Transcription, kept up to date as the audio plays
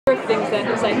things that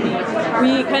excite me.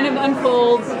 We kind of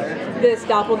unfold this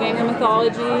doppelganger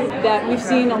mythology that we've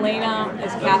seen Elena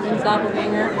as Catherine's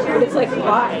doppelganger, but it's like,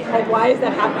 why? Like, why is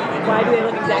that happening? Like, why do they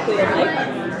look exactly alike?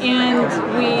 And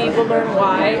we will learn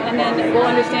why, and then we'll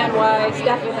understand why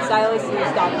Stefan and Silas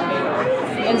is doppelganger.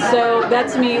 And so that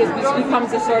to me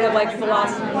becomes a sort of like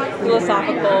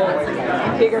philosophical,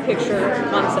 bigger picture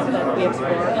concept that we explore.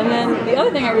 And then the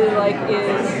other thing I really like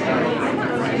is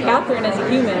Catherine as a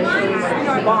human is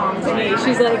the bomb to me.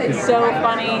 She's like so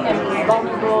funny and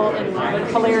vulnerable and like,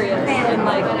 hilarious and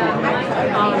like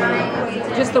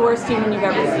just the worst human you've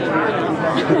ever seen. You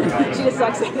know? She just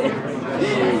sucks at it.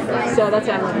 So that's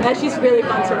what I'm looking at. She's really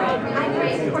fun to write.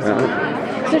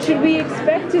 So should we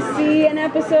expect to see an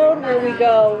episode where we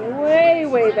go way,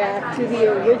 way back to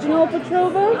the original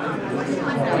Petrova?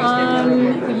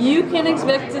 You can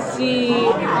expect to see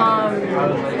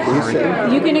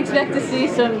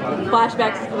some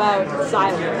flashbacks about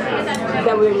Silas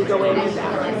that we would go way back.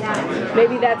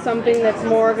 Maybe that's something that's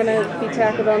more going to be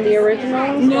tackled on the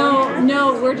original? No,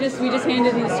 we just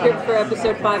handed in the script for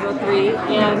episode 503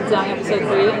 and episode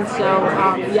 3, and so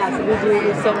yes, we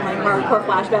do some like hardcore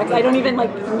flashbacks. I don't even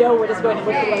like know what it's going to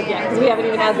look like yet because we haven't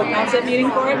even had the concept meeting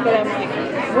for it. But I'm like,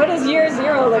 what does year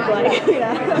 0 look like?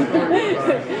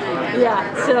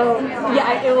 Yeah. So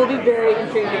yeah, it will be very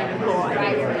intriguing and cool.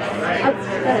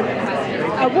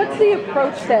 What's the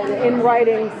approach then in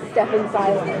writing Stefan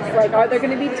Silas? Like, are there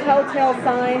going to be telltale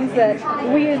signs that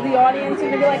we as the audience are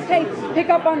going to be like, hey, pick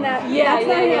up on that? Yeah.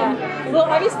 Well,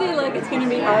 obviously, like it's going to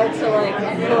be hard to like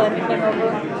pull anything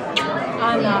over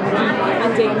on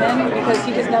Damon because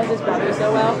he just knows his brother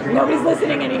so well. Nobody's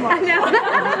listening anymore. I know.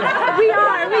 we are.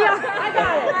 I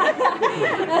got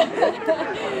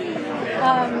it.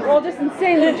 Well, just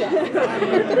insanely.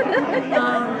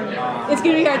 It's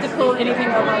going to be hard to pull anything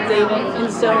over on Damon,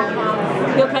 and so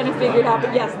he'll kind of figure it out.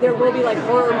 But yes, there will be like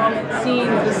horror moment scenes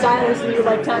with Silas, and you're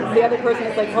like telling the other person,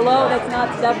 it's like, hello, that's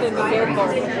not Stefan, be careful.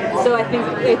 So I think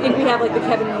we have like the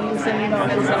Kevin Williamson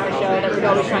moments in our show that we're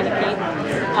always trying to paint.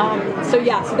 So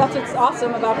that's what's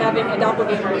awesome about having a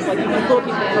doppelganger is like you can fool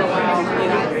people for a while, you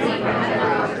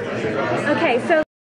know. Okay, so